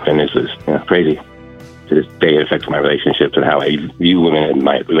 And this is crazy. To this day, it affects my relationships and how I view women and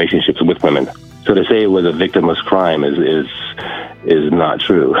my relationships with women. So to say it was a victimless crime is not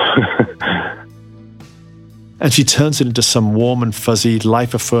true. And she turns it into some warm and fuzzy,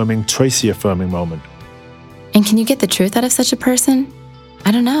 life-affirming, Traci-affirming moment. And can you get the truth out of such a person?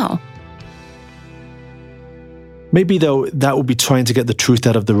 I don't know. Maybe, though, that would be trying to get the truth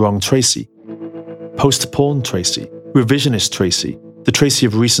out of the wrong Traci. Post-porn Traci, revisionist Traci, the Traci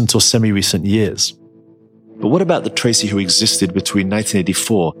of recent or semi-recent years. But what about the Traci who existed between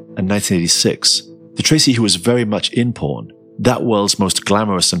 1984 and 1986? The Traci who was very much in porn, that world's most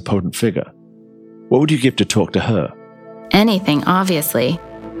glamorous and potent figure. What would you give to talk to her? Anything, obviously.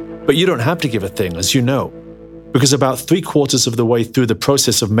 But you don't have to give a thing, as you know. because about 3/4 of the way through the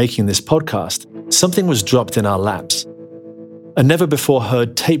process of making this podcast, something was dropped in our laps. A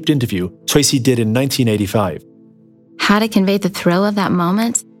never-before-heard taped interview Traci did in 1985. How to convey the thrill of that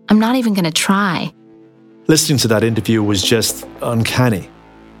moment? I'm not even going to try. Listening to that interview was just uncanny.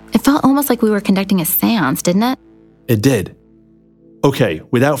 It felt almost like we were conducting a seance, didn't it? It did. Okay,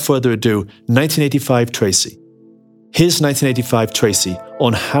 without further ado, 1985 Traci. Here's 1985 Traci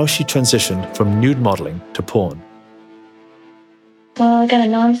on how she transitioned from nude modeling to porn. Well, I got a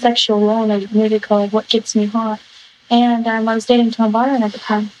non-sexual role in a movie called What Gets Me Hot. And I was dating Tom Byron at the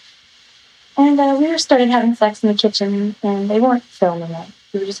time. And we started having sex in the kitchen, and they weren't filming it.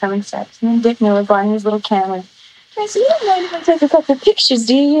 We were just having sex. And then Dick Miller brought in his little camera. I said, "You don't mind if I take a couple of pictures,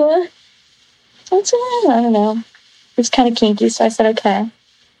 do you?" I said, "I don't know." It was kind of kinky, so I said, okay.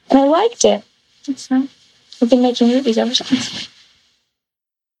 And I liked it. So we've been making movies ever since.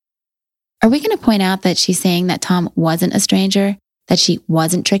 Are we going to point out that she's saying that Tom wasn't a stranger? That she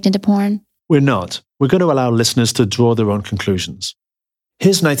wasn't tricked into porn? We're not. We're going to allow listeners to draw their own conclusions.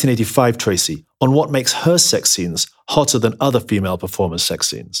 Here's 1985 Traci on what makes her sex scenes hotter than other female performers' sex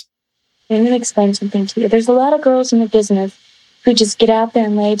scenes. I'm going to explain something to you. There's a lot of girls in the business who just get out there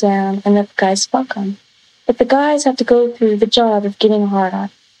and lay down and let the guys fuck them. But the guys have to go through the job of getting a hard on.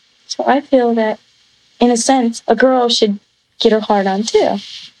 So I feel that, in a sense, a girl should get her hard on too.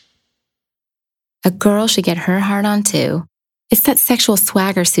 A girl should get her hard on too. It's that sexual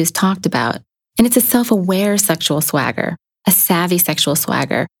swagger Sue's talked about. And it's a self-aware sexual swagger, a savvy sexual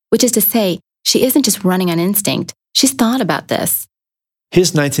swagger, which is to say, she isn't just running on instinct. She's thought about this.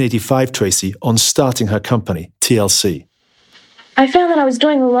 Here's 1985 Traci on starting her company, TLC. I found that I was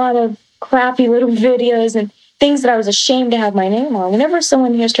doing a lot of crappy little videos and things that I was ashamed to have my name on. Whenever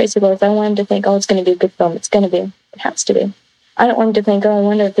someone hears Traci Lords, I want them to think, oh, it's going to be a good film. It's going to be. It has to be. I don't want them to think, oh, I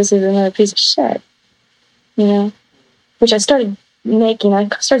wonder if this is another piece of shit. You know? Which I started making. I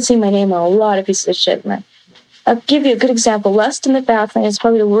started seeing my name on a lot of pieces of shit. And I'll give you a good example. Lust in the Bathroom is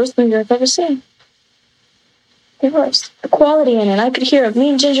probably the worst movie I've ever seen. The worst. The quality in it. I could hear it. Me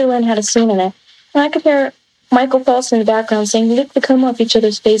and Ginger Lynn had a scene in it. And I could hear Michael Phelps in the background saying, lick the cum off each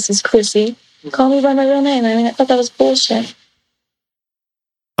other's faces, Chrissy. Call me by my real name. I mean, I thought that was bullshit.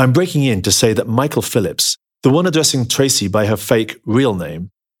 I'm breaking in to say that Michael Phillips, the one addressing Traci by her fake real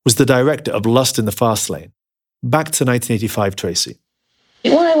name, was the director of Lust in the Fast Lane. Back to 1985 Traci.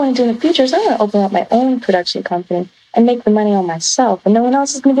 What I want to do in the future is I want to open up my own production company and make the money on myself. And no one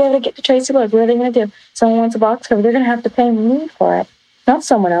else is going to be able to get to Traci Lords. What are they going to do? Someone wants a box cover. They're going to have to pay me for it. Not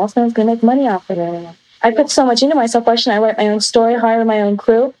someone else. No one's going to make money off of it anymore. I put so much into myself. Why shouldn't I write my own story, hire my own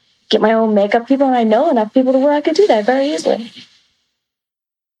crew, get my own makeup people? And I know enough people to where I could do that very easily.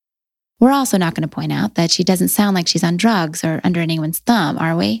 We're also not going to point out that she doesn't sound like she's on drugs or under anyone's thumb,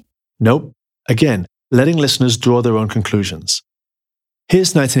 are we? Nope. Again, letting listeners draw their own conclusions.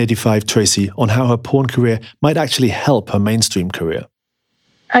 Here's 1985 Traci on how her porn career might actually help her mainstream career.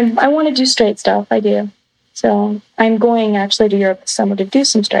 I want to do straight stuff. I do. So I'm going actually to Europe this summer to do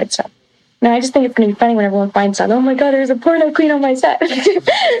some straight stuff. Now, I just think it's going to be funny when everyone finds out, oh my God, there's a porno queen on my set.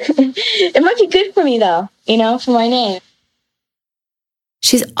 It might be good for me, though, you know, for my name.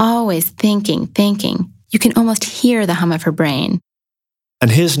 She's always thinking. You can almost hear the hum of her brain.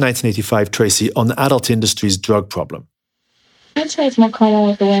 And here's 1985 Traci on the adult industry's drug problem. I'd say it's more common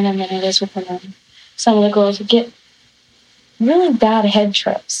with the women than it is with the men. Some of the girls would get really bad head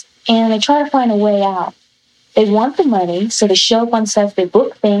trips, and they try to find a way out. They want the money, so they show up on sets, they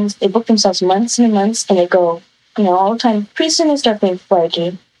book things, they book themselves months and months, and they go, you know, all the time. Pretty soon they start being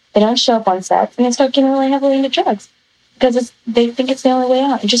flaky. They don't show up on sets, and they start getting really heavily into drugs because they think it's the only way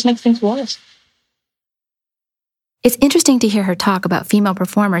out. It just makes things worse. It's interesting to hear her talk about female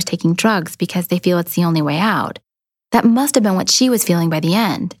performers taking drugs because they feel it's the only way out. That must have been what she was feeling by the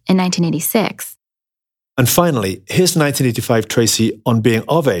end, in 1986. And finally, here's 1985 Traci on being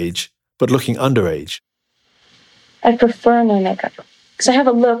of age, but looking underage. I prefer no makeup because I have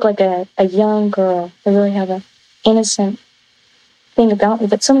a look like a young girl. I really have an innocent thing about me,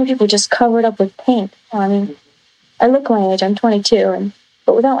 but so many people just cover it up with paint. I mean, I look my age. I'm 22,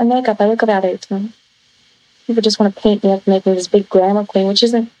 but without my makeup, I look about 18. People just want to paint me up and make me this big glamour queen, which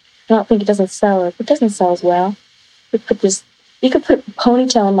isn't, I don't think it doesn't sell. It doesn't sell as well. You could put a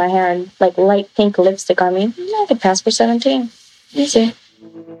ponytail in my hair and like light pink lipstick on me. I could pass for 17. Easy.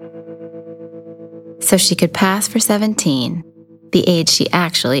 So she could pass for 17, the age she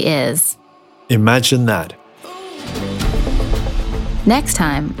actually is. Imagine that. Next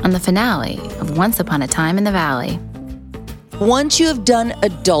time on the finale of Once Upon a Time in the Valley. Once you have done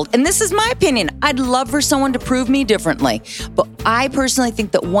adult, and this is my opinion, I'd love for someone to prove me differently, but I personally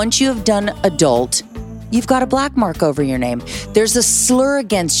think that once you have done adult, you've got a black mark over your name. There's a slur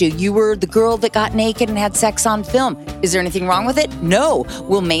against you. You were the girl that got naked and had sex on film. Is there anything wrong with it? No.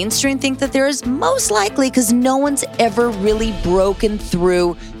 Will mainstream think that there is? Most likely, because no one's ever really broken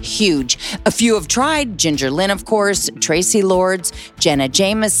through huge. A few have tried. Ginger Lynn, of course, Traci Lords, Jenna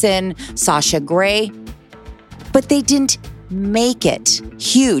Jameson, Sasha Grey. But they didn't make it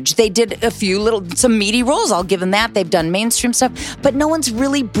huge. They did some meaty roles. I'll give them that. They've done mainstream stuff, but no one's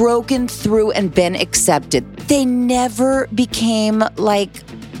really broken through and been accepted. They never became like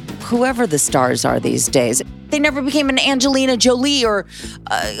whoever the stars are these days. They never became an Angelina Jolie or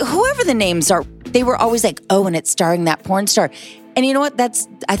whoever the names are. They were always like, oh, and it's starring that porn star. And you know what? That's,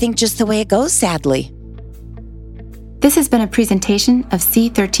 I think, just the way it goes, sadly. This has been a presentation of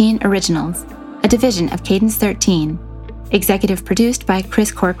C13 Originals, a division of Cadence 13. Executive produced by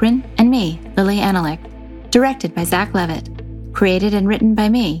Chris Corcoran and me, Lily Analik. Directed by Zach Levitt. Created and written by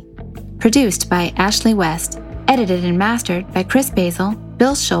me. Produced by Ashley West. Edited and mastered by Chris Basil,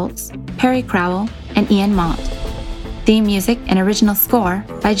 Bill Schultz, Perry Crowell, and Ian Mott. Theme music and original score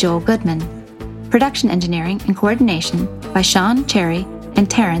by Joel Goodman. Production engineering and coordination by Sean Cherry and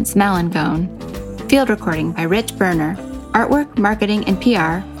Terrence Malangone. Field recording by Rich Berner. Artwork, marketing, and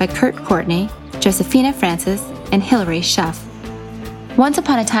PR by Kurt Courtney, Josephina Francis, and Hilary Schuff. Once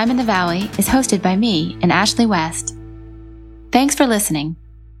Upon a Time in the Valley is hosted by me and Ashley West. Thanks for listening.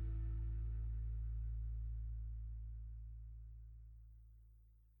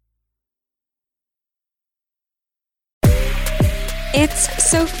 It's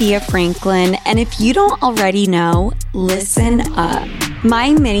Sophia Franklin, and if you don't already know, listen up.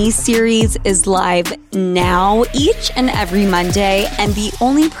 My mini-series is live now, each and every Monday, and the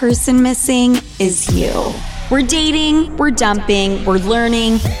only person missing is you. We're dating, we're dumping, we're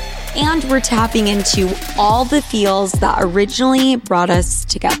learning, and we're tapping into all the feels that originally brought us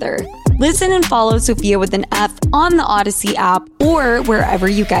together. Listen and follow Sophia with an F on the Odyssey app or wherever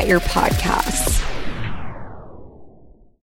you get your podcasts.